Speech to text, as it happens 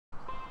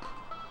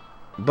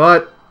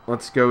But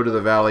let's go to the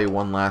valley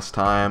one last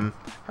time.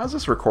 How's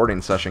this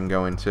recording session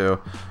going too?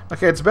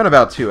 Okay, it's been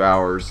about 2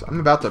 hours. I'm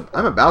about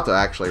to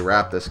actually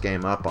wrap this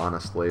game up,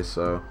 honestly,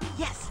 so.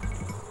 Yes.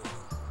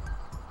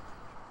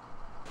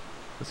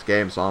 This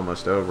game's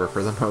almost over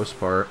for the most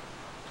part.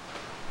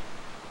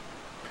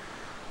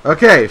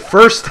 Okay,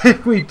 first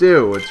thing we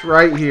do, it's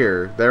right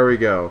here. There we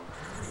go.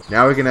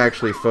 Now we can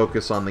actually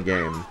focus on the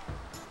game.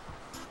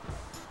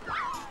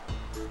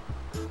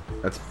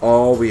 That's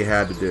all we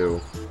had to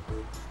do.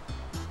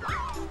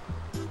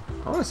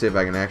 I want to see if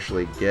I can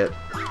actually get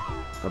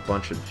a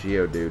bunch of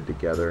Geodude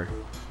together.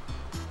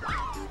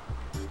 I'm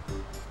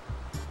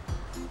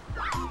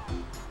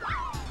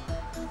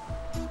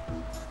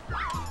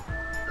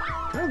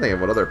trying to think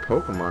of what other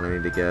Pokemon I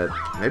need to get.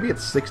 Maybe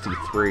it's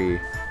 63.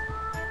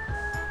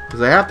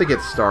 Because I have to get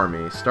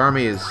Starmie.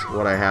 Starmie is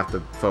what I have to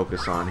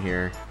focus on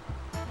here.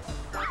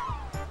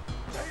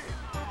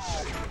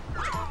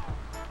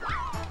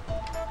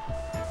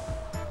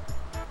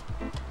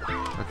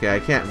 Okay, I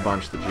can't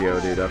bunch the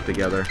Geodude up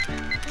together.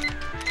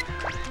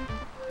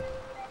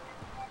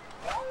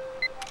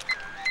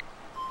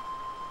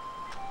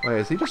 Wait,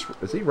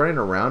 is he running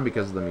around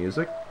because of the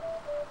music?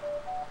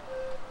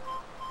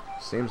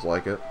 Seems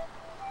like it.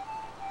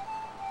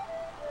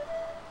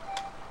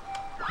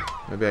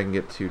 Maybe I can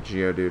get 2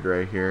 Geodude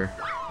right here.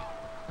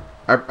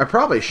 I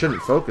probably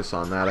shouldn't focus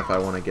on that if I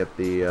want to get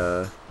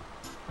the,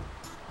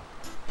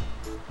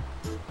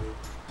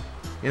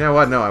 You know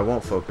what? No, I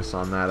won't focus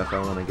on that if I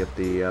want to get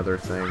the other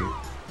thing.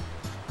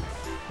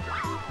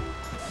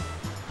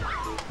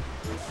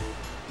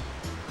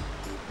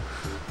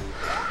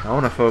 I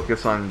want to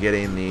focus on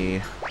getting the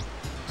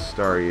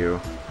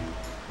Staryu.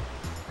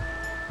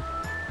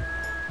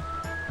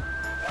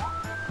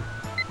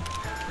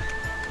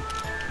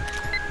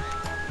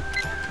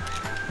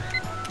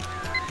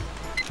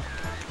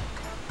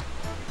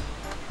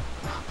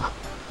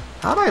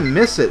 How'd I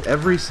miss it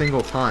every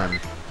single time?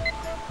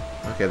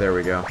 Okay, there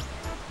we go.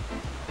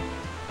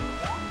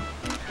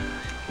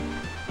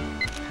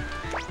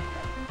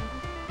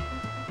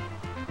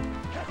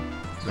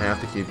 I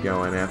have to keep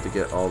going. I have to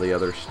get all the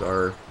other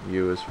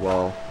Staryu as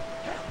well.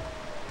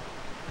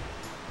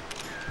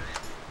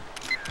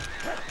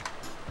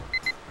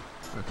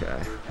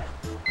 Okay.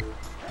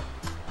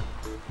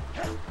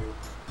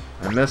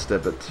 I missed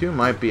it, but 2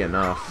 might be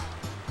enough.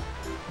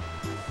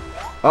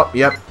 Oh,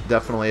 yep,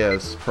 definitely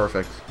is.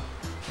 Perfect.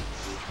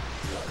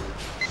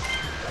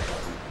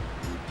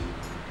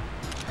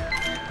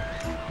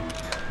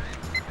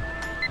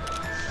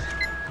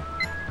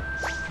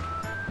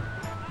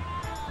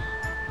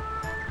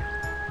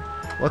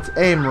 Let's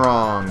aim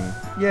wrong.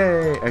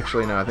 Yay!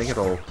 Actually, no, I think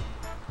it'll...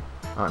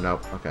 Oh,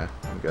 no. Okay,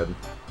 I'm good.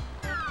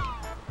 I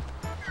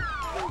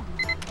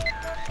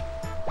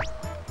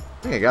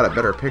think I got a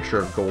better picture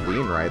of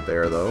Goldeen right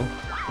there, though.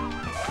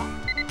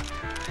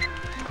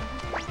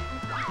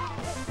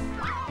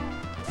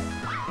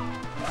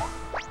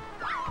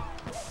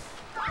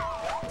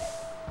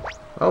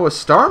 Oh, with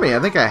Starmie,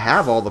 I think I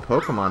have all the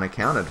Pokemon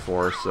accounted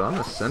for, so I'm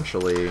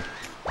essentially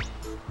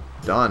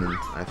done,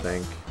 I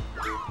think.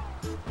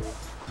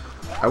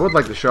 I would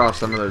like to show off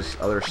some of those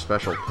other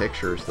special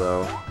pictures,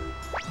 though.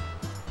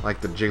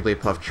 Like the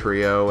Jigglypuff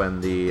trio and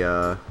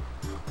the,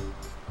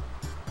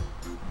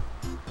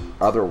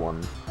 other one.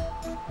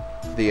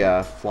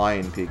 The,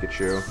 Flying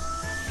Pikachu.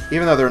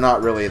 Even though they're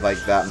not really, like,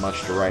 that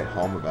much to write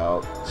home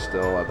about,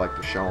 still, I'd like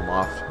to show them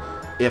off,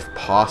 if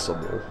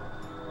possible.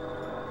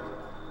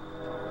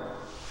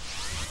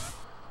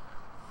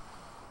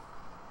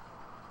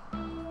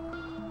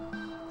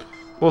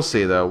 We'll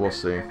see, though. We'll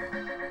see.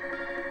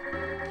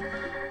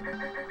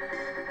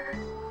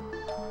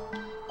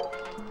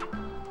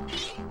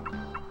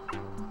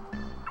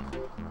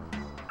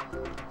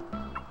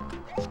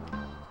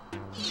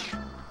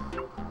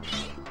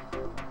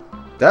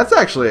 That's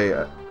actually...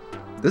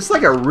 this is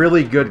like a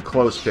really good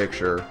close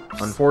picture.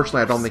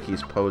 Unfortunately, I don't think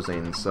he's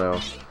posing, so...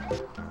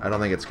 I don't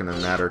think it's going to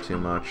matter too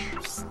much.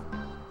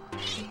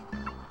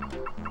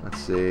 Let's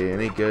see.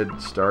 Any good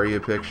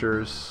Staryu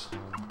pictures?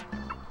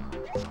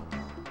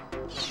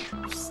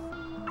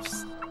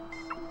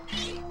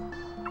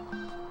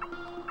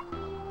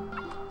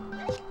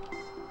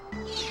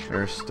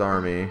 There's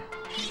Starmie.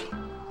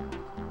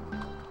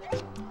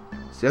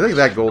 See, I think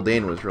that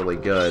Goldeen was really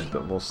good,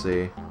 but we'll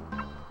see.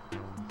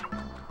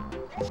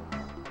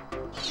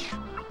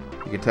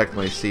 You can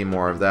technically see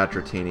more of that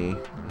Dratini.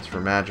 As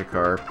for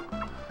Magikarp,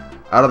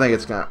 I don't think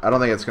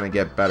it's gonna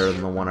get better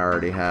than the one I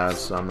already have,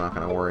 so I'm not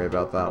gonna worry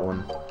about that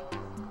one.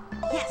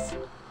 Yes.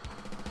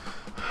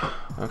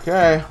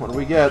 Okay, what do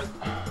we get?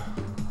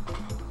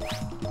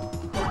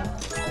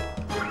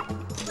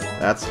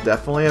 That's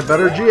definitely a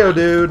better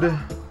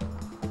Geodude.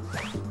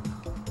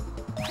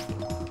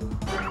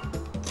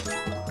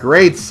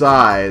 Great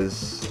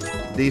size.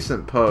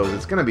 Decent pose.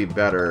 It's gonna be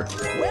better.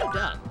 Well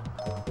done.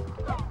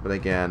 But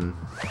again,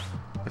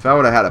 if I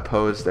would have had a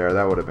pose there,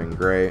 that would have been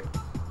great.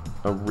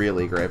 A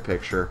really great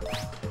picture.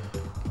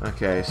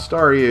 Okay,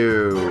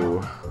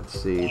 Staryu. Let's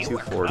see,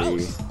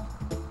 240.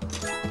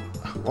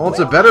 Well, it's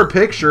a better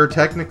picture,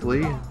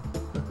 technically.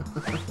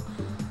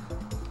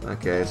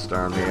 Okay,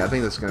 Star Me. I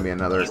think this is going to be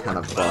another kind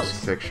of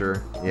bust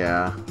picture.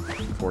 Yeah,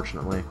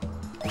 unfortunately.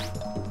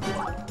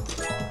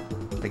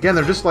 Again,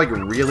 they're just like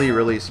really,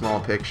 really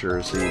small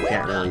pictures, so you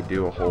can't really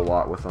do a whole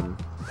lot with them.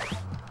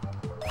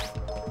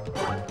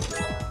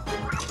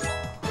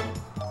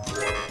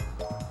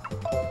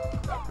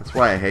 That's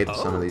why I hate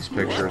some of these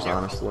pictures,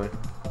 honestly.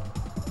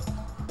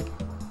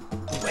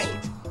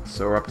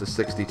 So we're up to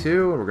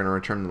 62, and we're going to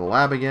return to the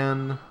lab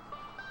again.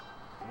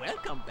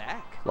 Welcome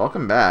back.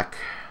 Welcome back.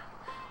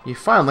 You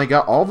finally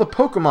got all the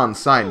Pokemon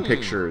sign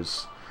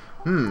pictures.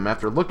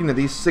 After looking at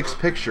these 6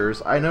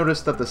 pictures, I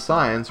noticed that the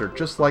signs are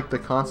just like the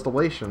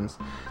constellations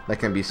that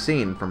can be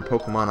seen from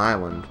Pokemon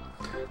Island.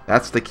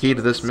 That's the key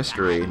to this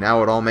mystery.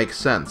 Now it all makes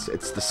sense.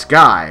 It's the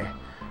sky.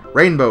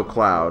 Rainbow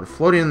Cloud.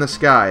 Floating in the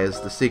sky is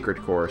the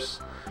secret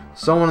course.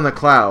 Someone in the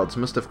clouds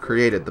must have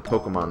created the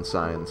Pokemon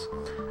signs.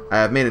 I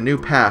have made a new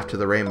path to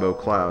the Rainbow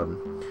Cloud.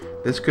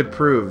 This could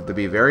prove to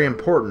be very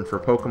important for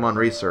Pokemon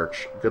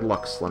research. Good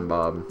luck, Slim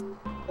Bob.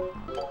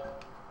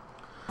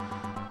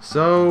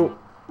 So,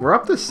 we're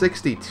up to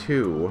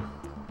 62.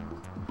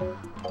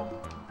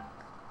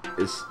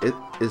 Is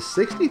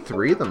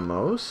 63 the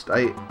most?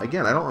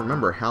 Again, I don't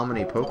remember how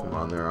many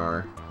Pokemon there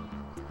are.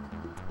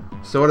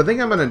 So what I think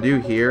I'm going to do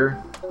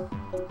here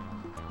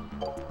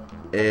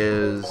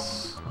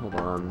is... Hold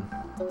on.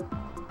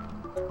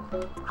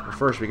 Well,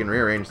 first, we can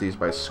rearrange these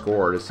by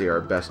score to see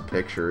our best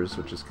pictures,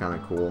 which is kind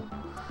of cool.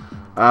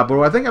 But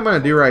what I think I'm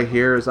going to do right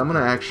here is I'm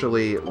going to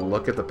actually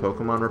look at the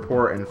Pokemon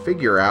report and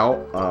figure out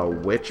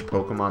which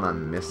Pokemon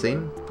I'm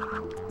missing.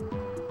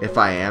 If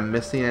I am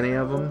missing any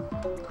of them.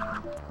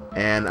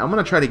 And I'm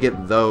going to try to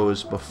get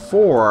those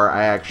before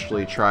I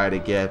actually try to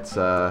get,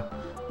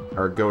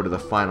 or go to the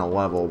final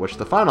level. Which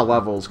the final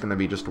level is going to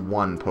be just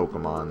one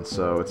Pokemon,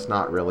 so it's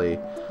not really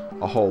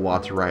a whole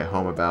lot to write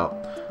home about.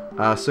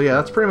 So yeah,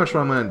 that's pretty much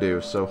what I'm going to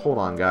do. So hold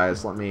on,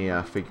 guys. Let me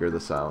figure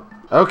this out.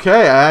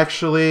 Okay, I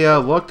actually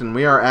looked, and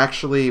we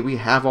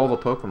have all the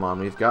Pokemon.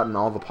 We've gotten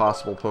all the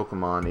possible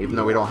Pokemon. Even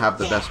though we don't have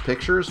the best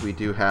pictures, we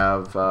do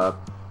have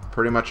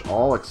pretty much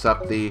all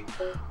except the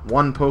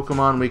one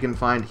Pokemon we can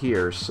find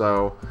here.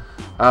 So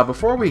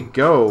before we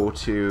go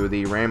to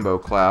the Rainbow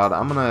Cloud,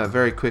 I'm going to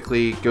very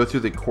quickly go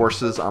through the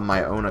courses on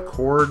my own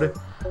accord.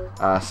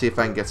 See if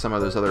I can get some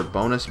of those other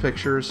bonus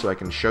pictures so I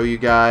can show you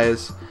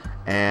guys.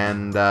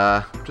 And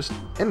just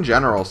in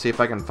general, see if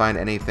I can find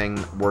anything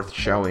worth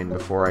showing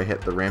before I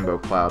hit the Rainbow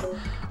Cloud.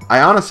 I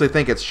honestly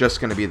think it's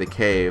just going to be the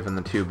cave and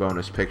the 2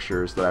 bonus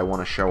pictures that I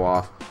want to show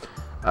off.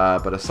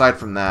 But aside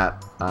from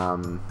that,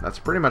 that's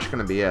pretty much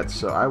going to be it.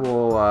 So I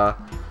will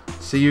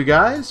see you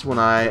guys when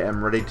I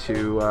am ready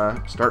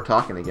to start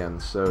talking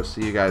again. So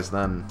see you guys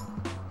then.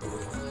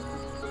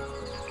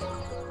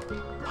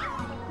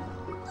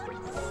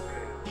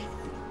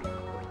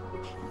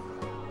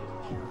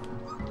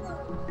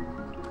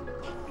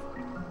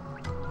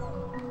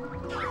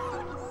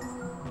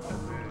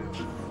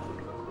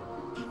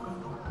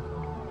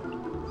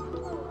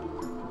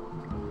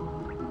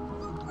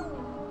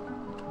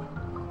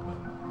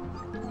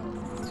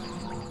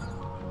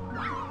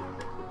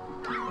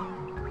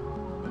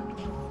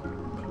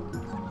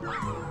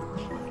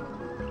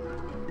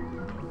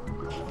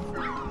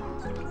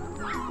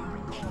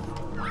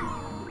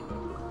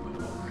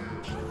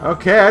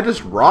 Okay, I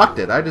just rocked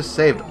it. I just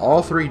saved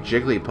all 3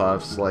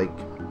 Jigglypuffs, like,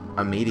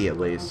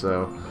 immediately.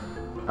 So,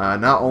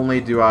 not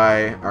only will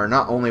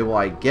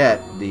I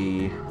get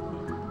the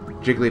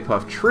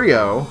Jigglypuff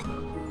trio,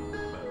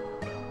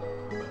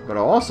 but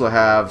I'll also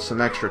have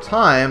some extra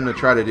time to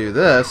try to do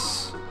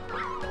this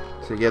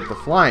to get the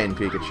flying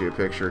Pikachu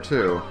picture,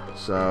 too.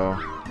 So,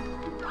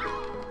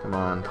 come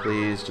on,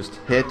 please, just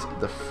hit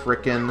the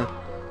frickin'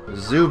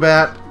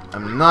 Zubat.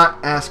 I'm not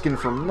asking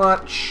for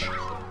much.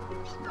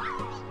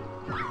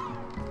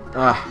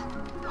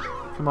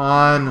 Come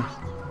on.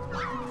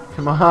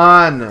 Come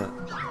on.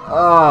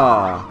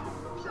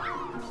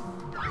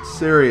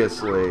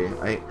 Seriously.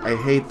 I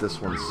hate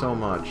this one so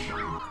much.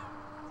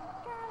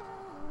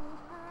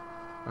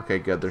 Okay,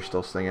 good. They're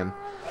still singing.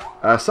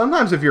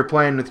 Sometimes if you're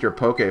playing with your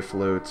Poke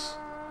Flutes,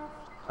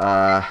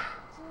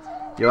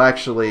 you'll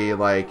actually,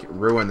 like,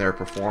 ruin their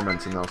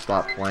performance and they'll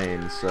stop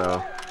playing,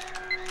 so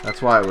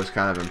that's why it was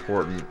kind of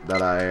important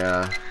that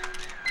I,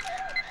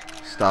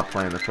 stop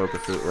playing the Poke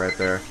Flute right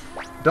there.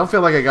 Don't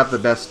feel like I got the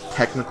best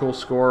technical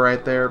score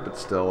right there, but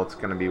still, it's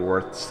going to be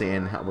worth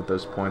seeing what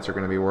those points are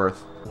going to be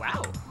worth.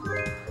 Wow.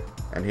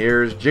 And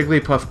here's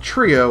Jigglypuff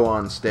Trio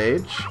on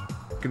stage.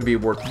 Going to be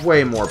worth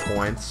way more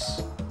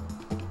points.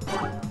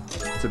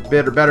 It's a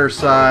bit better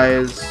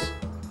size,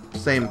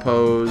 same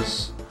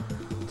pose,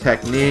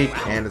 technique,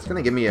 and it's going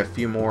to give me a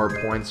few more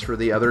points for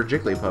the other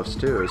Jigglypuffs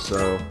too.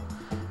 So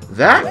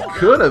that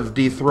could have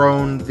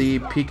dethroned the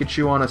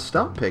Pikachu on a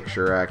stump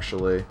picture,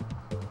 actually.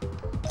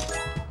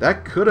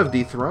 That could have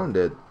dethroned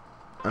it.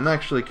 I'm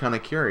actually kind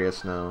of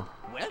curious now.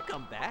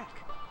 Welcome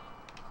back.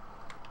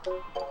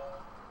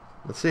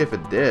 Let's see if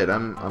it did.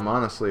 I'm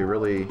honestly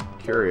really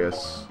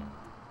curious.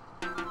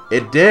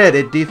 It did!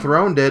 It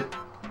dethroned it!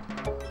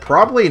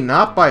 Probably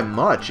not by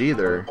much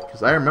either,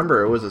 because I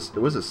remember it was a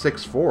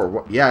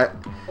 6-4. Yeah,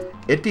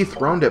 it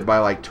dethroned it by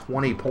like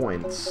 20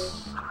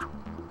 points.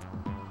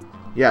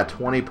 Yeah,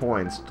 20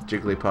 points.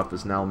 Jigglypuff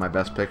is now my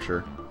best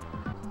picture.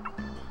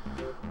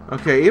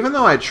 Okay, even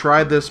though I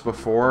tried this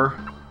before,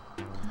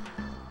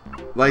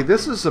 like,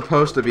 this is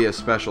supposed to be a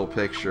special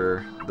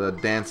picture, the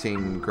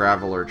Dancing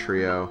Graveler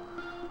Trio,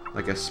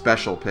 like a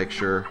special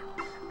picture,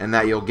 and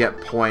that you'll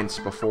get points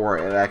before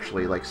it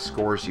actually, like,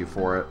 scores you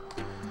for it.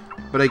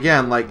 But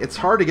again, like, it's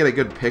hard to get a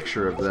good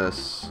picture of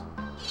this.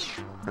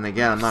 And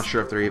again, I'm not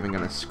sure if they're even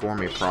going to score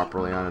me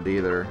properly on it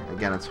either.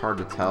 Again, it's hard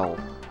to tell.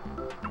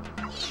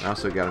 I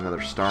also got another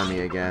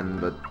Starmie again,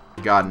 but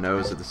God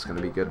knows if this is going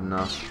to be good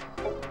enough.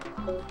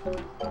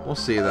 We'll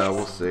see, though.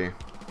 We'll see.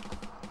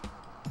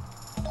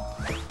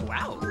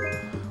 Wow.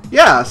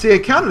 Yeah, see, I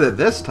counted it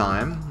this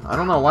time. I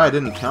don't know why I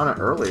didn't count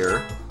it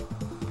earlier.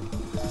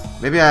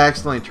 Maybe I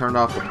accidentally turned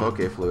off the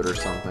Poke Flute or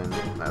something.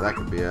 That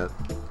could be it.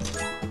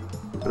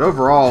 But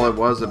overall, it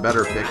was a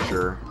better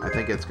picture. I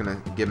think it's going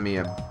to give me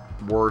a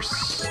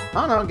worse...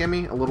 Oh, no, give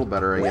me a little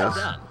better, I guess.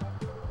 Well done.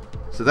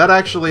 So that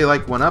actually,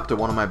 like, went up to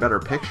one of my better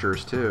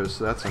pictures, too.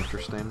 So that's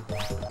interesting.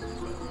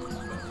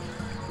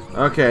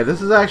 Okay,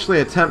 this is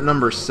actually attempt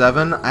number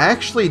 7. I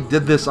actually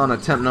did this on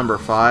attempt number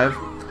 5.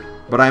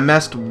 But I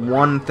messed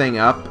one thing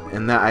up,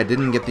 in that I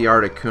didn't get the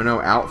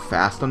Articuno out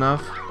fast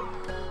enough.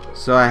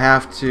 So I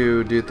have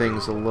to do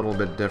things a little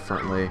bit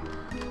differently.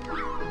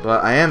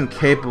 But I am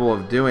capable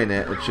of doing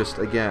it. It's just,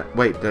 again...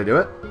 Wait, did I do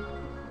it?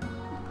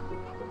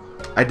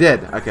 I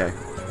did. Okay,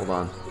 hold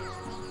on.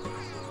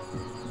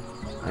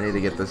 I need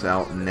to get this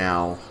out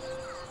now.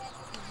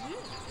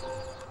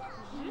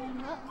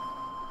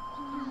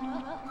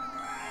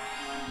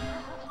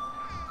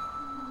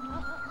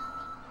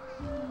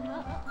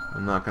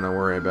 I'm not going to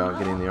worry about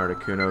getting the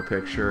Articuno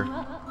picture.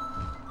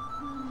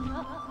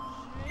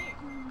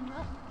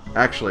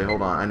 Actually,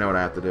 hold on. I know what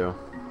I have to do.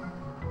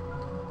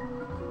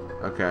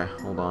 Okay,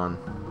 hold on.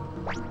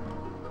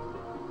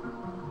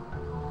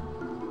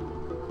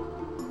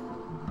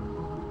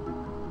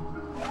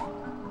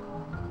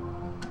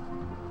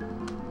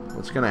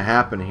 What's going to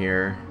happen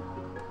here?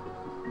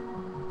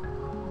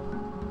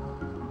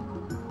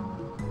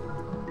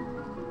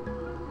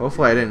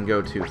 Hopefully I didn't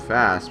go too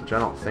fast, which I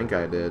don't think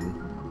I did.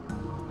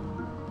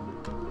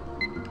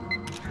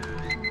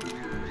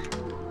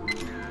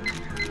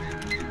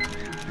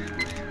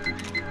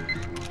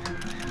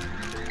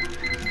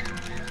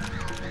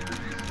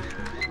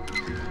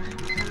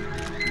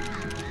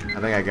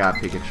 I think I got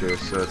Pikachu,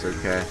 so it's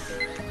okay.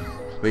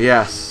 But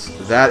yes,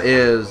 that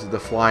is the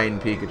Flying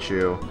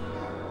Pikachu.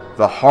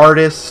 The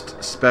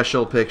hardest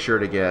special picture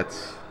to get.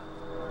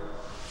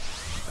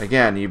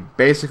 Again, you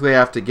basically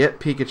have to get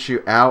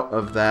Pikachu out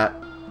of that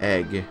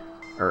egg.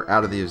 Or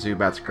out of the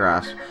Zubat's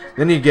grass.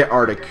 Then you get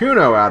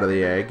Articuno out of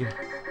the egg.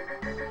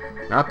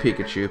 Not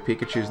Pikachu.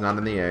 Pikachu's not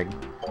in the egg.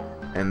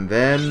 And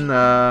then,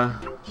 yeah,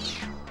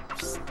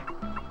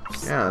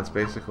 that's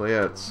basically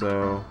it.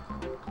 So...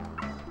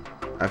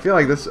 I feel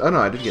like this... Oh no,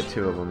 I did get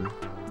 2 of them.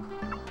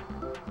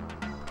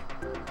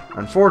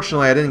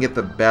 Unfortunately, I didn't get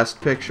the best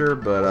picture,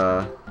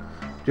 but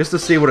just to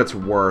see what it's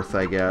worth,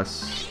 I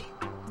guess.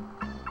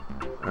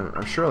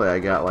 I'm surely I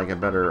got like a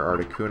better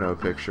Articuno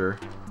picture.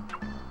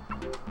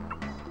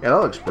 Yeah,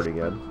 that looks pretty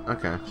good.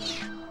 Okay.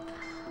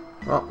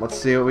 Well, let's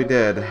see what we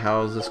did.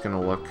 How's this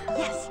gonna look?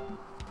 Yes.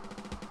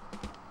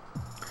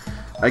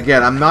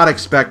 Again, I'm not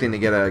expecting to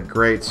get a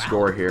great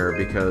score here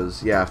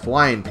because, yeah,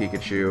 Flying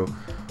Pikachu...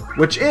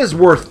 Which is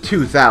worth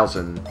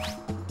 2,000.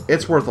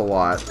 It's worth a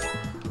lot.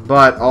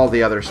 But all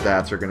the other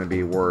stats are going to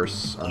be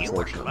worse,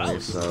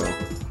 unfortunately, so...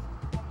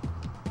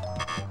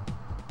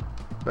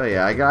 But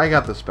yeah, I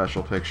got the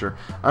special picture.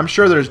 I'm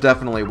sure there's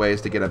definitely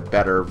ways to get a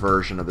better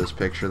version of this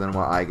picture than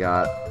what I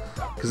got.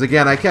 Because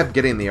again, I kept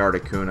getting the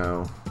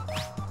Articuno.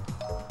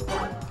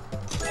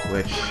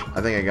 Which,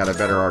 I think I got a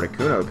better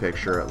Articuno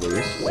picture at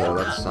least, so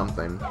that's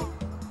something.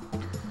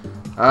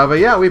 But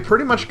yeah, we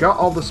pretty much got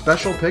all the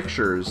special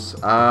pictures.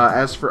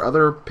 As for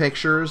other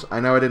pictures, I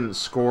know I didn't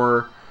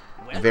score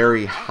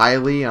very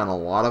highly on a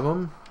lot of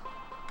them.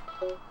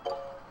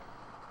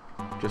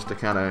 Just to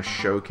kind of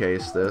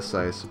showcase this,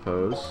 I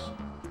suppose.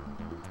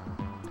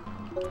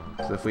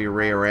 So if we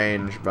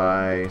rearrange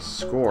by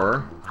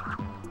score,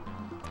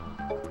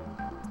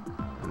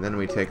 and then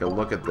we take a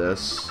look at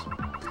this,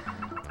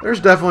 there's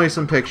definitely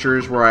some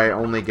pictures where I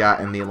only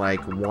got in the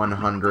like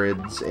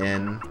 100s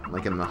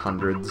like in the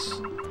hundreds.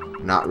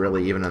 Not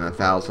really even in the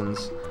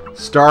thousands.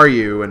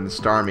 Staryu and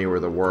Starmie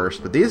were the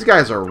worst, but these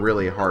guys are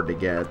really hard to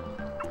get.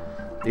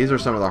 These are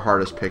some of the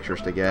hardest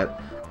pictures to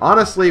get.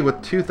 Honestly,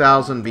 with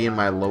 2,000 being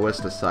my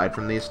lowest aside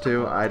from these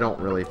two, I don't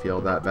really feel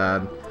that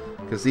bad.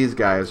 Because these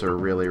guys are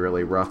really,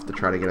 really rough to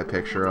try to get a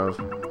picture of.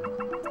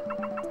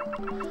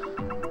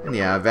 And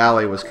yeah,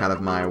 Valley was kind of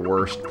my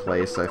worst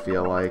place, I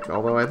feel like.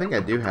 Although I think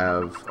I do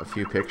have a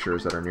few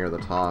pictures that are near the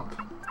top.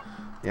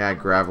 Yeah,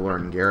 Graveler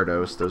and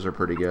Gyarados, those are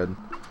pretty good.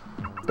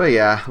 But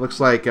yeah, looks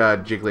like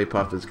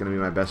Jigglypuff is going to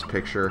be my best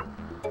picture.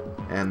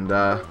 And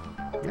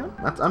Yeah,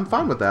 I'm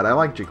fine with that. I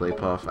like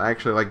Jigglypuff. I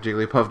actually like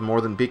Jigglypuff more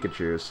than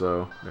Pikachu,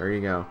 so there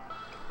you go.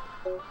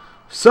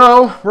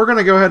 So, we're going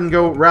to go ahead and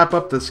wrap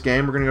up this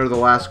game. We're going to go to the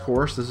last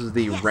course. This is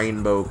the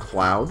Rainbow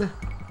Cloud.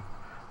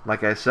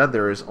 Like I said,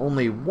 there is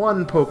only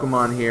one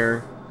Pokemon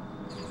here.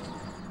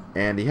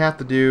 And you have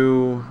to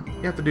do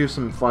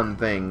some fun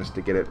things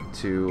to get it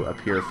to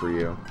appear for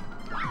you.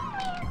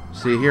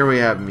 See, here we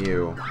have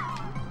Mew.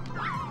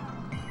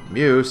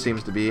 Mew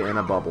seems to be in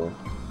a bubble.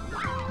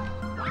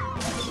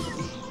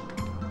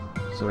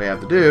 So what we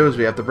have to do is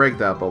we have to break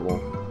that bubble.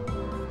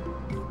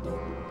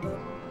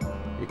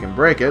 You can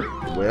break it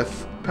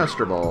with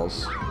Pester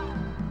Balls.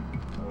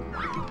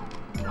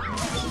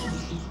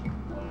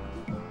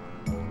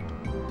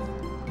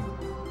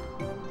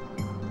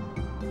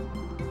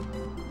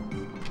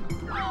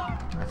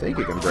 I think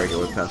you can break it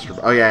with Pester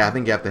Balls. Oh yeah, I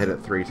think you have to hit it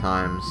 3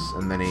 times,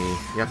 and then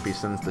he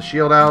sends the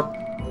shield out.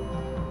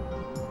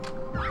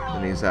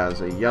 And he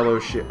has a yellow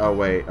shield. Oh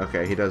wait,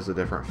 okay, he does a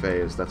different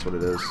phase. That's what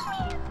it is.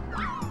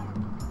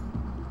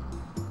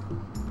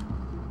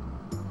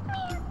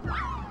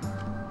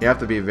 You have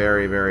to be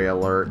very, very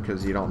alert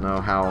because you don't know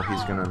how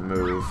he's going to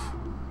move.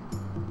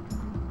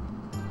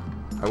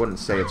 I wouldn't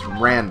say it's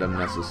random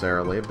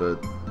necessarily, but...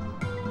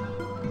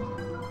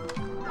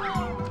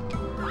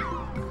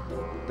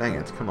 Dang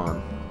it, come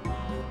on.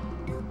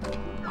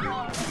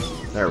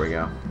 There we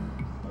go.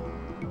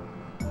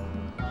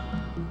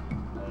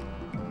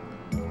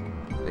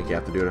 I think you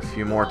have to do it a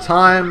few more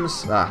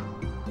times. Ah.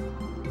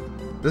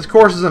 This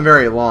course isn't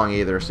very long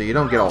either, so you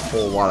don't get a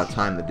whole lot of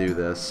time to do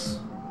this.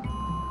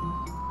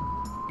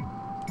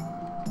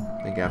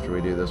 I think after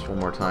we do this one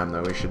more time,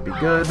 though, we should be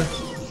good.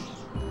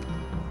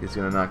 He's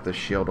going to knock the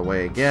shield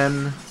away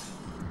again.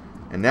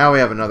 And now we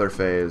have another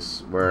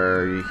phase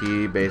where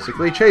he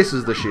basically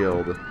chases the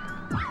shield.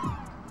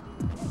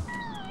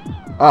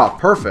 Oh,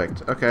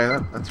 perfect. Okay,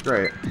 that's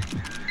great.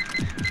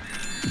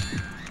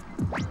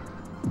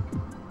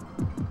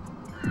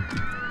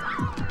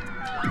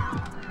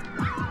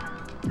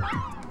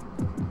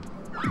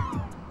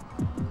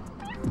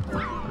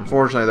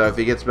 Unfortunately, though, if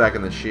he gets back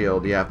in the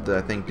shield, you have to,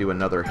 I think, do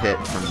another hit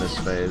from this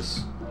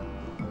phase.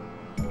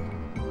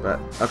 But,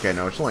 okay,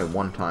 no, it's only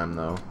one time,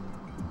 though.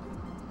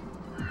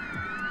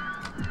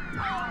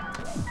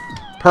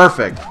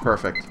 Perfect,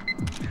 perfect.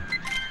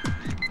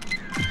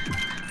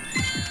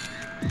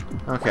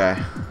 Okay,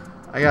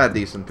 I got a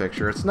decent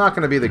picture. It's not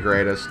going to be the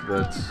greatest,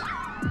 but,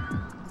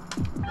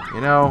 you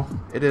know,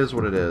 it is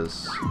what it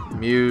is.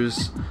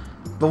 Mew's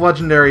the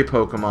legendary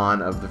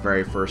Pokemon of the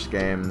very first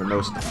game, the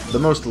most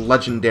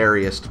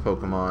legendariest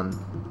Pokemon.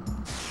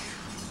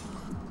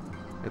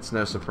 It's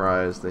no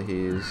surprise that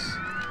he's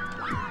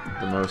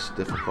the most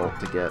difficult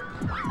to get.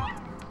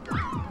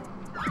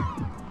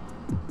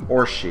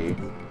 Or she.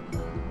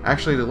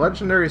 Actually, do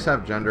legendaries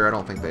have gender? I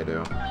don't think they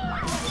do.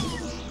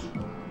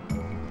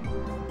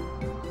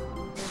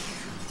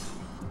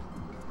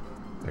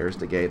 There's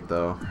the gate,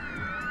 though.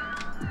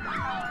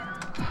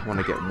 I want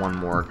to get one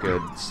more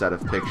good set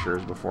of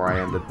pictures before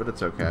I end it, but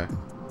it's okay.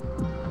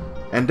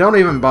 And don't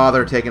even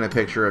bother taking a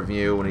picture of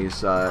Mew when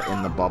he's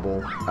in the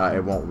bubble.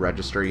 It won't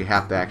register. You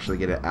have to actually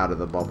get it out of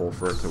the bubble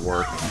for it to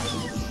work.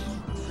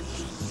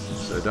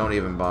 So don't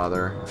even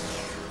bother.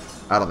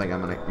 I don't think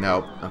I'm gonna...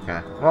 Nope.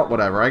 Okay. Well,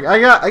 whatever. I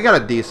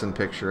got a decent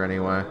picture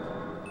anyway.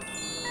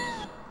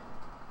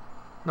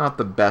 Not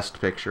the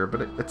best picture,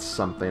 but it's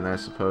something, I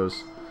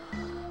suppose.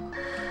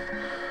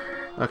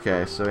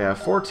 Okay, so we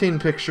have 14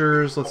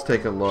 pictures. Let's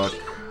take a look.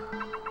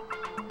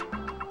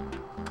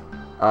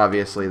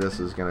 Obviously, this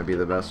is going to be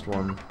the best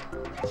one.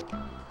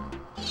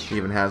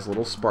 Even has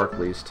little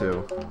sparklies,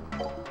 too.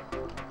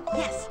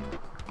 Yes.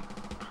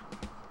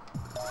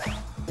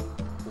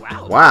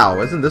 Wow.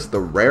 Wow, isn't this the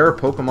rare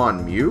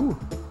Pokemon Mew?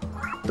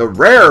 The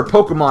rare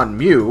Pokemon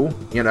Mew,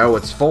 you know,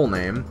 its full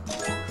name.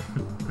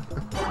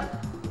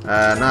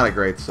 Not a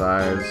great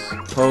size.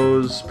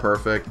 Pose,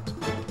 perfect.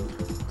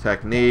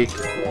 Technique.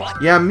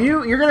 Yeah,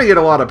 Mew, you're going to get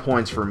a lot of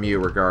points for Mew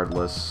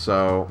regardless,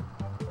 so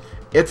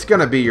it's going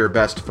to be your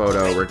best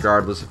photo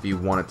regardless if you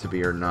want it to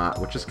be or not,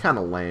 which is kind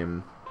of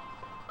lame.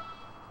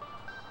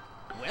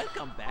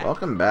 Welcome back.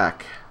 Welcome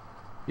back.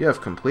 You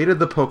have completed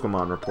the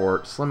Pokemon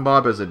report. Slim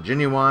Bob is a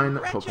genuine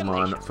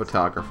Pokemon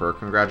photographer.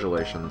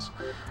 Congratulations.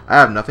 I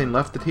have nothing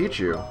left to teach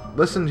you.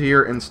 Listen to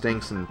your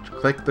instincts and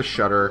click the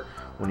shutter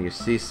when you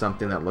see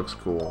something that looks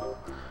cool.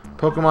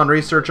 Pokemon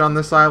research on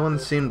this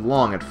island seemed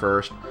long at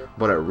first,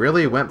 but it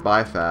really went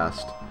by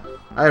fast.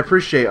 I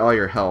appreciate all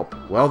your help.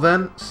 Well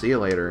then, see you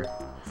later.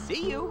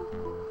 See you.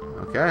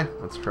 Okay,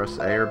 let's press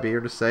A or B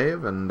to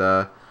save, and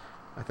I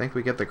think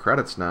we get the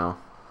credits now.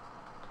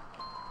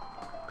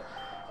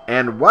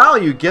 And while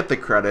you get the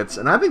credits,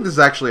 and I think this is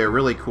actually a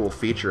really cool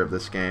feature of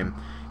this game,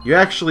 you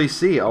actually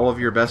see all of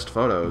your best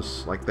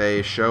photos. Like,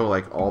 they show,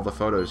 like, all the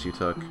photos you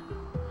took,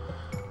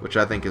 which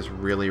I think is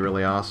really,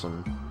 really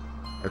awesome.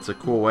 It's a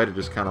cool way to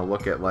just kind of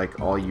look at, like,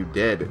 all you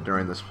did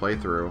during this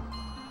playthrough.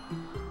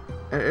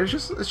 And it's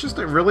just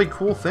a really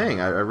cool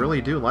thing. I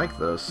really do like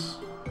this.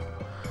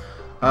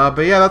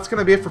 But yeah, that's going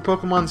to be it for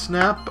Pokemon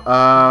Snap.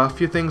 A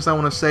few things I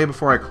want to say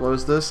before I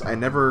close this. I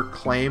never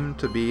claimed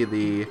to be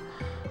the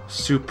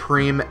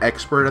supreme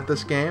expert at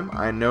this game.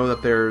 I know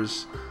that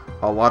there's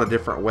a lot of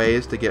different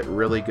ways to get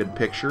really good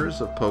pictures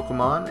of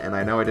Pokemon, and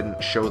I know I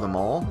didn't show them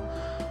all.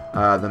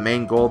 The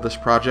main goal of this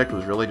project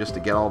was really just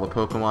to get all the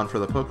Pokemon for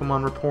the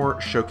Pokemon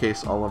Report,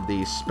 showcase all of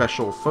the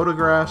special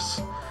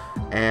photographs,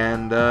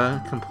 and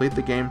complete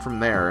the game from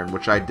there, and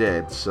which I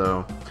did.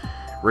 So,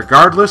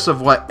 regardless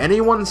of what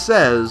anyone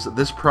says,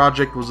 this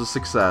project was a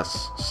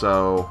success.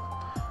 So,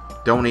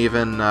 don't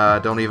even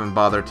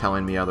bother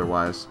telling me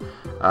otherwise.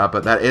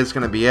 But that is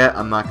going to be it.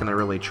 I'm not going to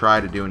really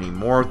try to do any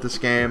more with this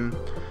game.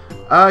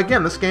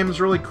 Again, this game is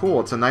really cool.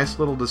 It's a nice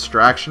little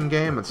distraction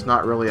game. It's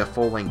not really a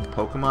full-length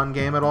Pokemon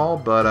game at all,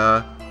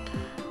 but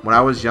when I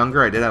was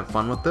younger, I did have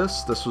fun with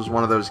this. This was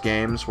one of those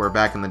games where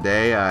back in the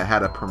day, I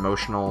had a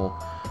promotional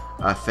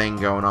thing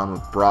going on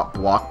with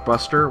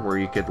Blockbuster, where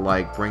you could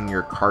like bring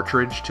your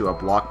cartridge to a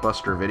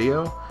Blockbuster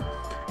video,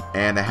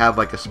 and it had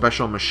like a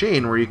special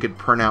machine where you could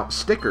print out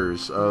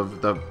stickers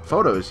of the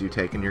photos you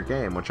take in your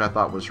game, which I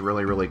thought was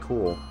really, really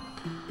cool.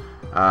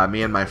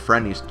 Me and my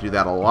friend used to do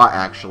that a lot,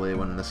 actually,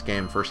 when this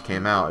game first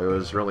came out. It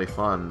was really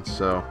fun.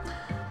 So,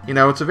 you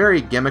know, it's a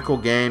very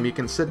gimmickal game. You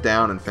can sit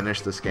down and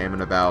finish this game in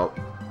about,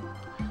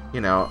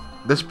 you know,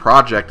 this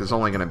project is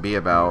only going to be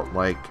about,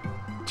 like,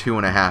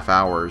 2.5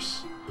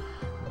 hours.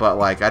 But,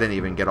 like, I didn't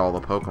even get all the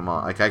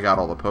Pokemon. Like, I got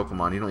all the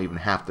Pokemon. You don't even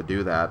have to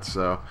do that.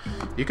 So,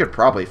 you could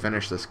probably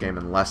finish this game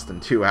in less than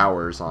 2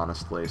 hours,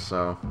 honestly.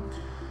 So,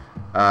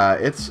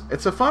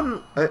 it's a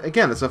fun,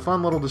 again, it's a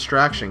fun little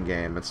distraction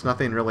game. It's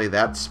nothing really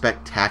that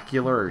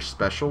spectacular or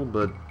special,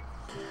 but,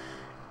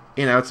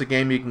 you know, it's a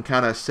game you can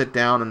kind of sit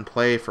down and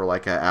play for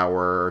like an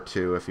hour or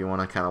two if you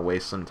want to kind of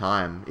waste some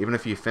time. Even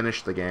if you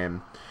finish the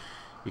game,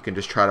 you can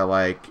just try to,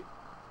 like,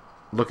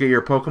 look at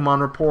your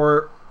Pokemon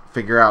report,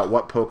 figure out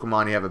what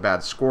Pokemon you have a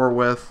bad score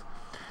with,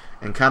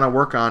 and kind of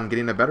work on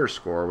getting a better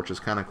score, which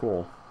is kind of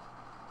cool.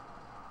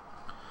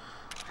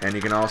 And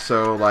you can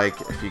also,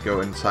 like, if you go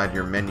inside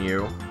your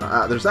menu,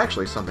 there's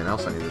actually something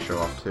else I need to show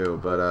off too,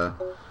 but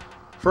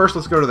first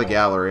let's go to the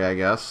gallery, I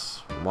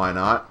guess. Why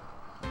not?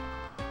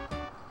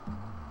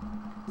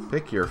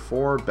 Pick your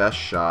 4 best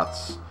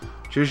shots.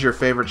 Choose your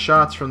favorite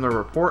shots from the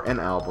report and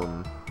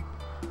album.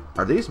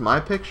 Are these my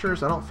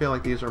pictures? I don't feel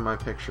like these are my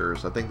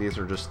pictures. I think these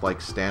are just,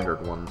 like,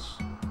 standard ones.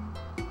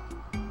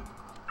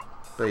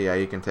 But yeah,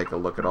 you can take a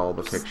look at all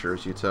the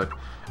pictures you took.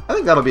 I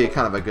think that'll be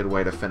kind of a good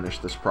way to finish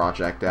this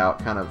project out.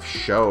 Kind of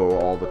show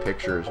all the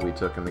pictures we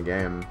took in the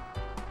game.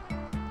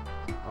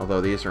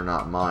 Although these are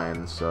not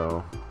mine,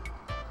 so...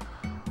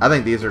 I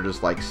think these are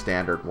just like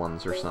standard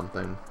ones or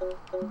something.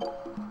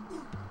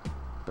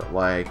 But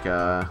like,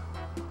 hold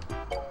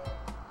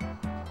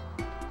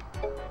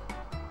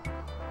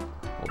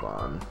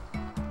on.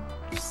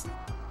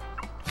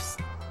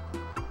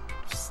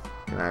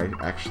 Can I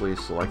actually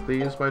select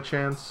these by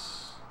chance?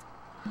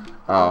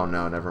 Oh,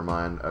 no, never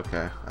mind.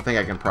 Okay. I think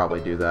I can probably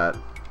do that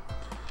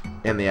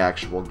in the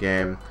actual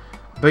game.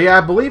 But yeah,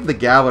 I believe the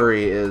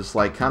gallery is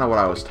like kind of what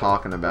I was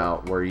talking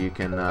about, where you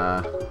can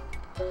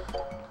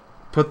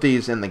put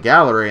these in the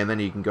gallery and then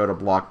you can go to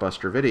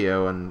Blockbuster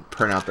Video and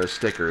print out those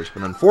stickers.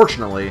 But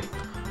unfortunately,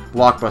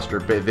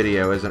 Blockbuster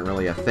Video isn't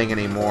really a thing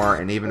anymore,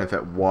 and even if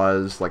it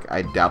was, like,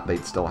 I doubt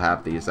they'd still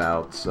have these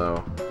out,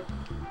 so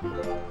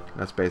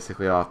that's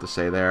basically all I have to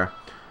say there.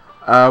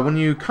 When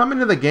you come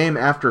into the game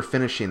after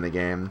finishing the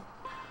game,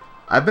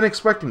 I've been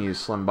expecting you,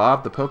 Slim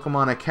Bob. The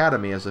Pokemon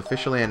Academy has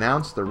officially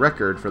announced the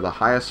record for the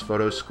highest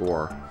photo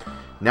score.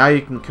 Now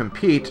you can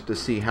compete to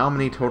see how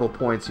many total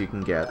points you can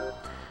get.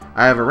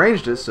 I have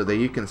arranged it so that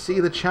you can see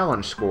the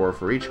challenge score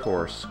for each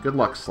course. Good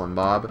luck, Slim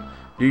Bob.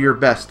 Do your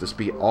best to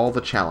beat all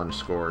the challenge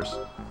scores.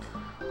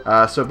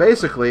 So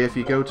basically, if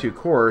you go to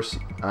course,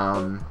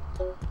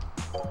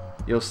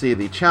 you'll see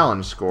the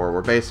challenge score,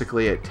 where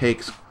basically it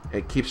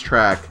keeps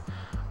track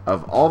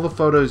of all the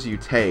photos you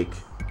take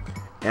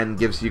and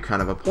gives you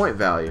kind of a point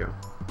value.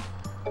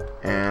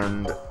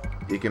 And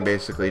you can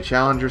basically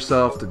challenge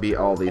yourself to beat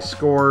all these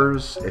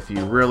scores if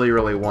you really,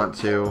 really want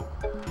to.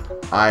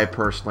 I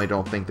personally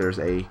don't think there's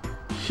a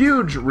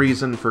huge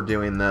reason for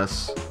doing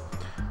this.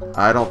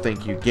 I don't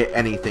think you get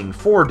anything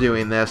for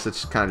doing this.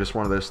 It's kind of just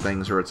one of those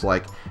things where it's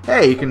like,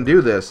 hey, you can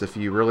do this if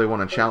you really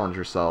want to challenge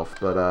yourself.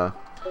 But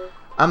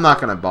I'm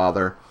not going to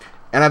bother.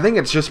 And I think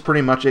it's just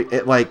pretty much,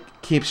 it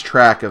like keeps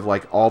track of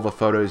like all the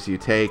photos you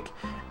take,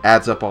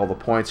 adds up all the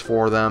points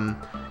for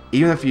them.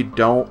 Even if you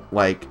don't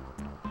like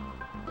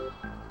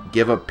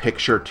give a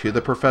picture to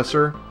the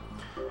professor,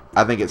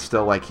 I think it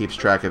still like keeps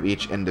track of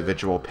each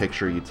individual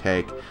picture you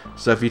take.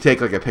 So if you take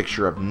like a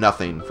picture of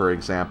nothing, for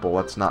example,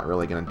 that's not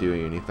really going to do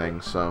you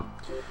anything. So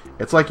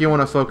it's like you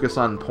want to focus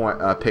on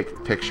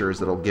pictures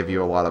that'll give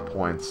you a lot of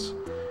points.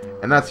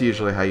 And that's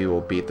usually how you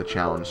will beat the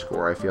challenge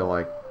score, I feel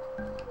like.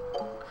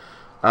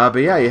 But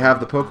yeah, you have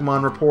the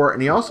Pokemon report,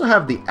 and you also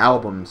have the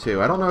album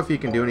too. I don't know if you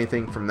can do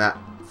anything from that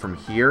from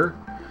here,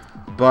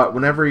 but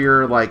whenever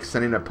you're like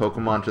sending a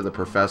Pokemon to the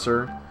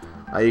professor,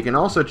 You can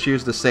also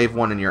choose to save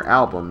one in your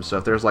album, so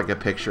if there's like a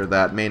picture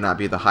that may not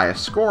be the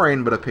highest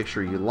scoring, but a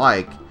picture you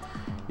like,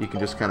 you can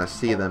just kind of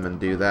see them and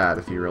do that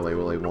if you really,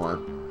 really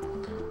want.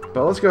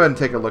 But let's go ahead and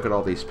take a look at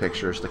all these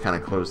pictures to kind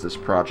of close this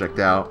project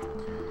out.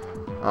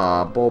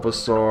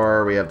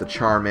 Bulbasaur, we have the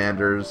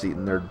Charmanders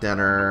eating their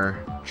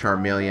dinner,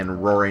 Charmeleon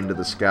roaring to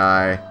the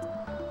sky.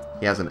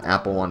 He has an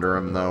apple under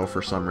him, though,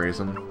 for some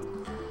reason.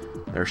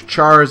 There's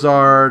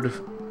Charizard,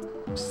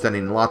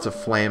 sending lots of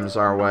flames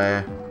our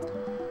way.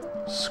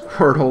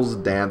 Squirtle's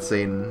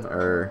dancing,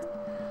 or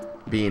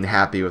being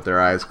happy with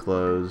their eyes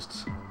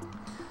closed.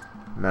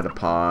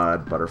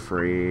 Metapod,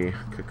 Butterfree,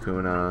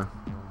 Kakuna.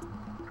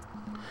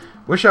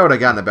 Wish I would have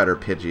gotten a better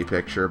Pidgey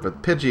picture,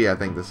 but Pidgey, I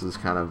think this is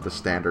kind of the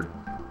standard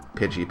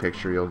Pidgey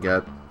picture you'll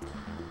get.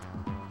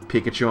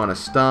 Pikachu on a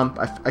stump.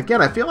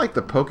 Again, I feel like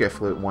the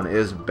Pokeflute one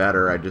is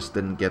better. I just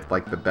didn't get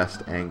like the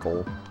best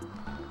angle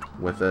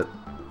with it.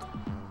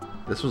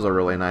 This was a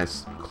really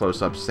nice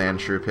close-up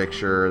Sandshrew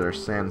picture.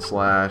 There's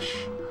Sandslash.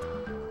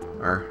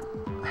 Our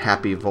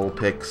Happy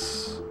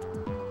Vulpix.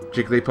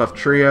 Jigglypuff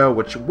Trio,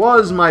 which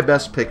was my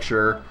best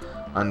picture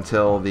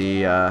until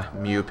the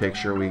Mew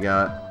picture we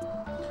got.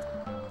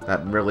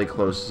 That really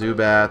close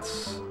Zubat.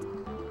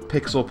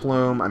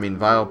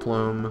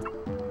 Vileplume.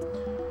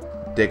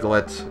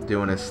 Diglett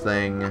doing his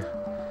thing.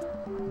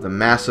 The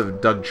massive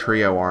Doug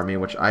Trio army,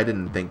 which I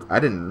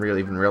didn't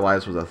really even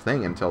realize was a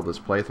thing until this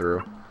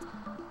playthrough.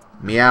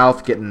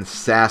 Meowth getting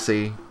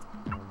sassy.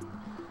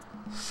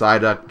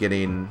 Psyduck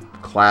getting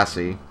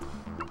classy.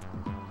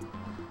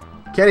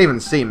 Can't even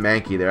see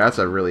Mankey there. That's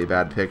a really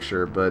bad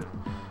picture, but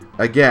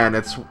again,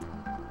 it's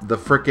the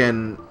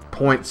frickin'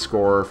 point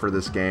scorer for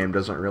this game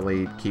doesn't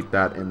really keep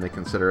that into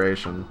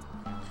consideration.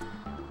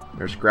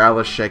 There's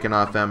Growlithe shaking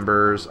off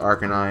embers,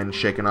 Arcanine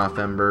shaking off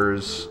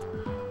embers,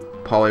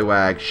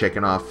 Poliwag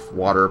shaking off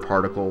water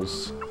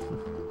particles.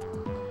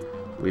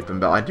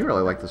 Weepinbell. I do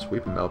really like this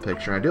Weepinbell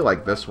picture. I do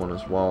like this one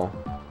as well.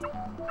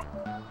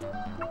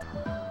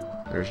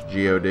 There's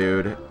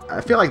Geodude.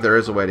 I feel like there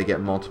is a way to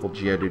get multiple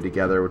Geodude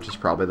together, which is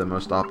probably the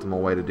most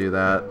optimal way to do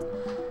that.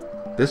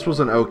 This was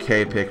an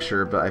okay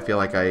picture, but I feel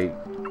like I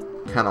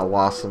kind of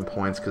lost some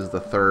points because the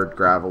third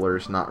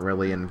Graveler's not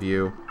really in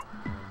view.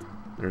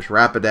 There's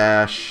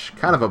Rapidash.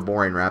 Kind of a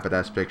boring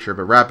Rapidash picture,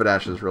 but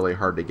Rapidash is really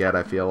hard to get,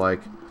 I feel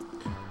like.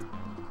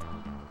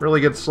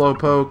 Really good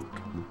Slowpoke.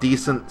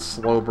 Decent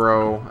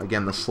Slowbro.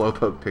 Again, the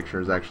Slowpoke picture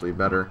is actually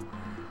better.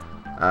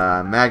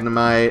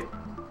 Magnemite.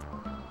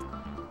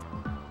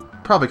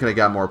 Probably could have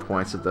got more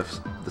points if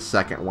the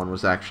second one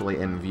was actually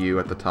in view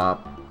at the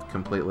top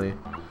completely.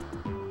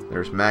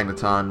 There's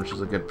Magneton, which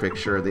is a good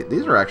picture.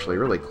 These are actually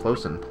really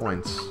close in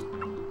points.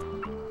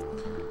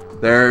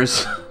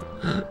 There's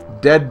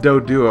Dead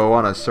Doduo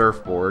on a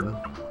surfboard.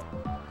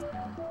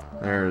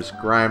 There's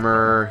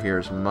Grimer.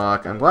 Here's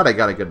Muck. I'm glad I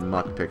got a good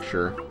Muck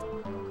picture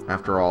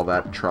after all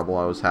that trouble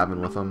I was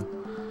having with him.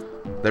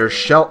 There's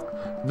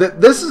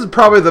this is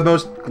probably the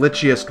most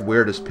glitchiest,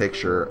 weirdest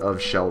picture of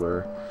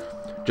Shellder.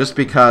 Just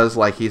because,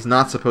 like, he's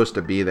not supposed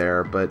to be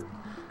there, but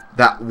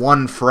that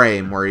one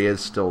frame where he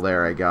is still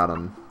there, I got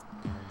him.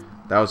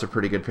 That was a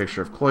pretty good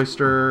picture of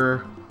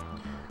Cloyster.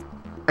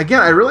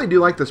 Again, I really do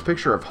like this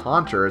picture of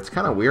Haunter. It's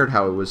kind of weird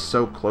how it was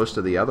so close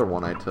to the other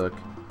one I took.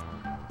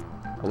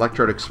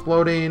 Electrode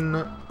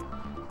exploding.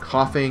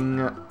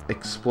 Coughing,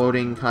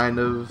 exploding, kind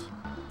of.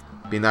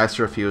 Be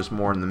nicer if he was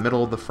more in the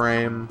middle of the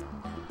frame.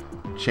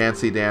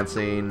 Chansey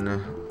dancing.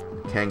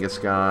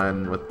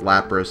 Kangaskhan with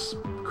Lapras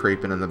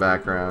creeping in the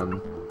background.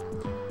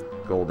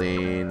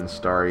 Goldeen,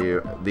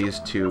 Staryu. These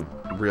two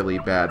really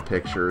bad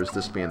pictures.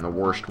 This being the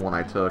worst one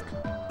I took.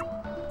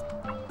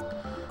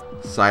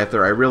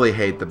 Scyther. I really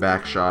hate the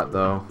back shot,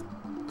 though.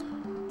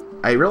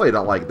 I really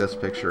don't like this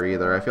picture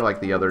either. I feel like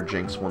the other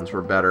Jinx ones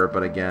were better,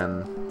 but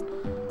again,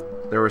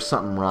 there was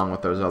something wrong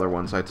with those other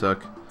ones I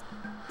took.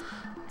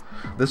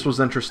 This was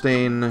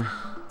interesting.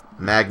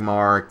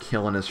 Magmar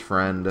killing his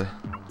friend.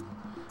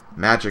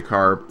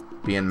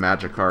 Magikarp being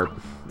Magikarp.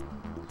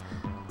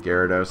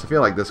 Gyarados. I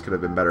feel like this could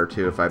have been better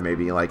too if I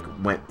maybe like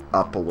went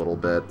up a little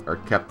bit or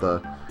kept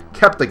the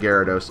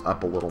Gyarados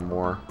up a little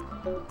more.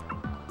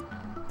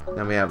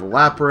 Then we have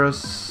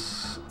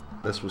Lapras.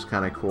 This was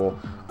kind of cool.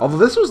 Although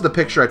this was the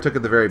picture I took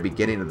at the very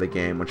beginning of the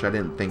game, which I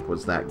didn't think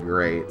was that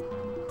great.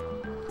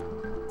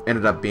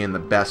 Ended up being the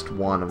best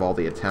one of all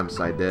the attempts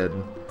I did.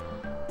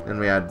 Then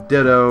we had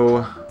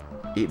Ditto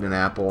eating an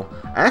apple.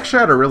 I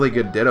actually had a really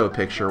good Ditto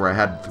picture where I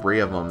had 3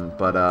 of them,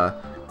 but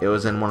it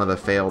was in one of the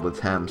failed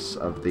attempts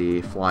of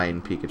the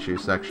Flying Pikachu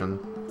section.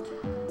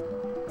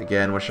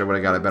 Again, wish I would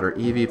have got a better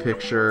Eevee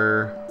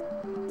picture.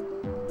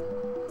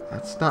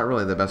 That's not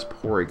really the best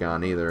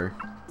Porygon either.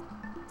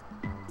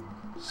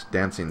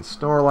 Dancing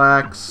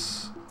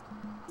Snorlax.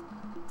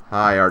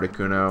 Hi,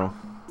 Articuno.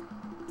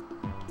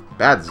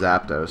 Bad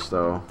Zapdos,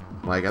 though.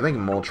 Like, I think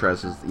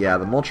Moltres is... Yeah,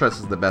 the Moltres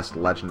is the best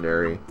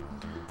legendary...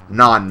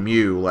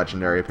 non-Mew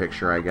legendary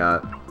picture I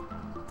got.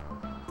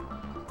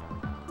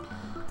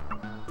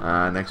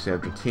 Next we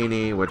have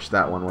Dratini, which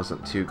that one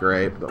wasn't too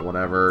great, but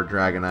whatever.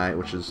 Dragonite,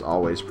 which is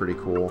always pretty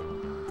cool.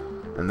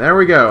 And there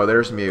we go.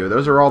 There's Mew.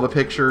 Those are all the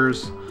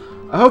pictures.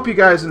 I hope you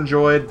guys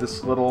enjoyed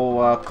this little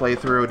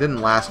playthrough. It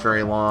didn't last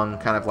very long.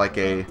 Kind of like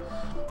a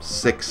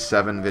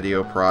 6-7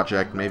 video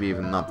project. Maybe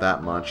even not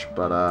that much.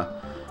 But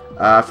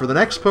for the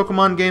next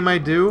Pokemon game I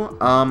do,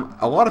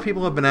 a lot of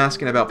people have been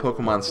asking about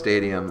Pokemon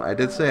Stadium. I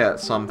did say at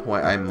some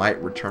point I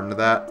might return to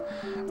that.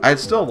 I'd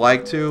still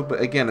like to,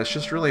 but again, it's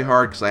just really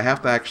hard because I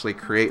have to actually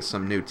create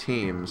some new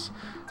teams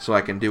so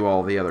I can do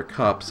all the other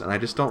cups, and I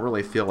just don't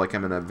really feel like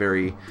I'm in a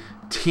very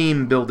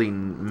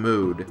team-building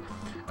mood,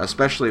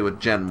 especially with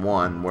Gen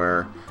 1,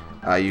 where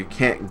you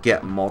can't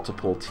get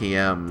multiple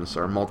TMs,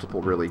 or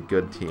multiple really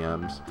good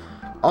TMs.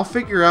 I'll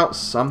figure out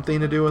something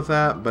to do with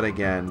that, but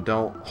again,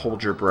 don't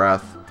hold your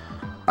breath.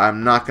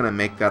 I'm not going to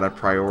make that a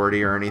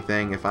priority or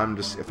anything. If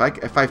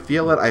I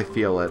feel it, I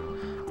feel it.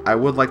 I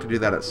would like to do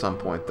that at some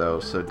point, though,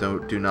 so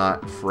do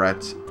not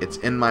fret. It's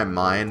in my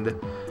mind.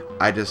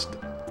 I just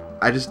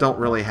don't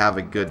really have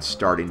a good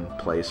starting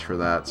place for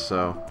that.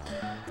 So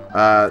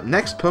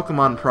next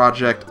Pokemon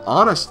project,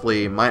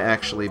 honestly, might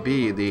actually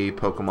be the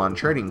Pokemon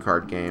trading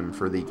card game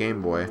for the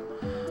Game Boy,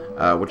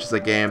 which is a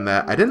game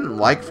that I didn't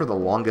like for the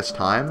longest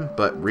time,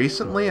 but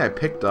recently I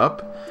picked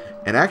up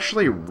and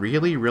actually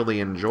really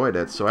enjoyed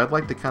it. So I'd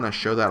like to kind of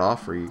show that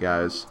off for you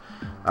guys.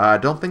 I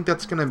don't think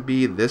that's going to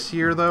be this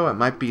year, though. It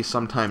might be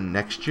sometime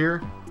next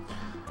year.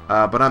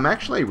 But I'm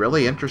actually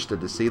really interested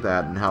to see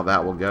that and how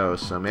that will go.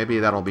 So maybe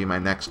that'll be my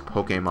next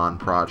Pokemon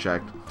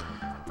project.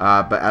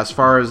 But as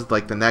far as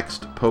like the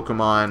next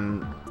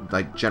Pokemon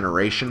like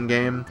generation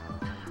game,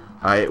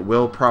 it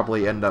will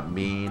probably end up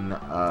being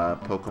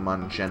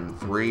Pokemon Gen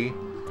 3.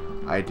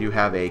 I do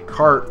have a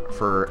cart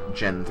for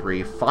Gen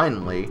 3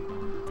 finally.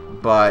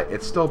 But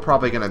it's still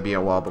probably going to be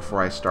a while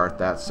before I start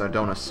that, so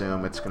don't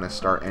assume it's going to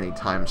start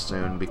anytime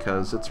soon,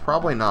 because it's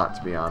probably not,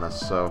 to be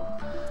honest. So,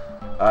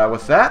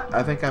 with that,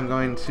 I think I'm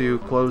going to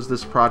close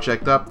this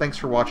project up. Thanks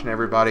for watching,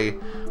 everybody.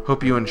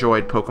 Hope you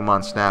enjoyed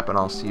Pokemon Snap, and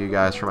I'll see you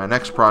guys for my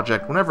next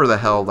project, whenever the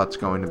hell that's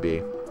going to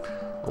be.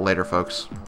 Later, folks.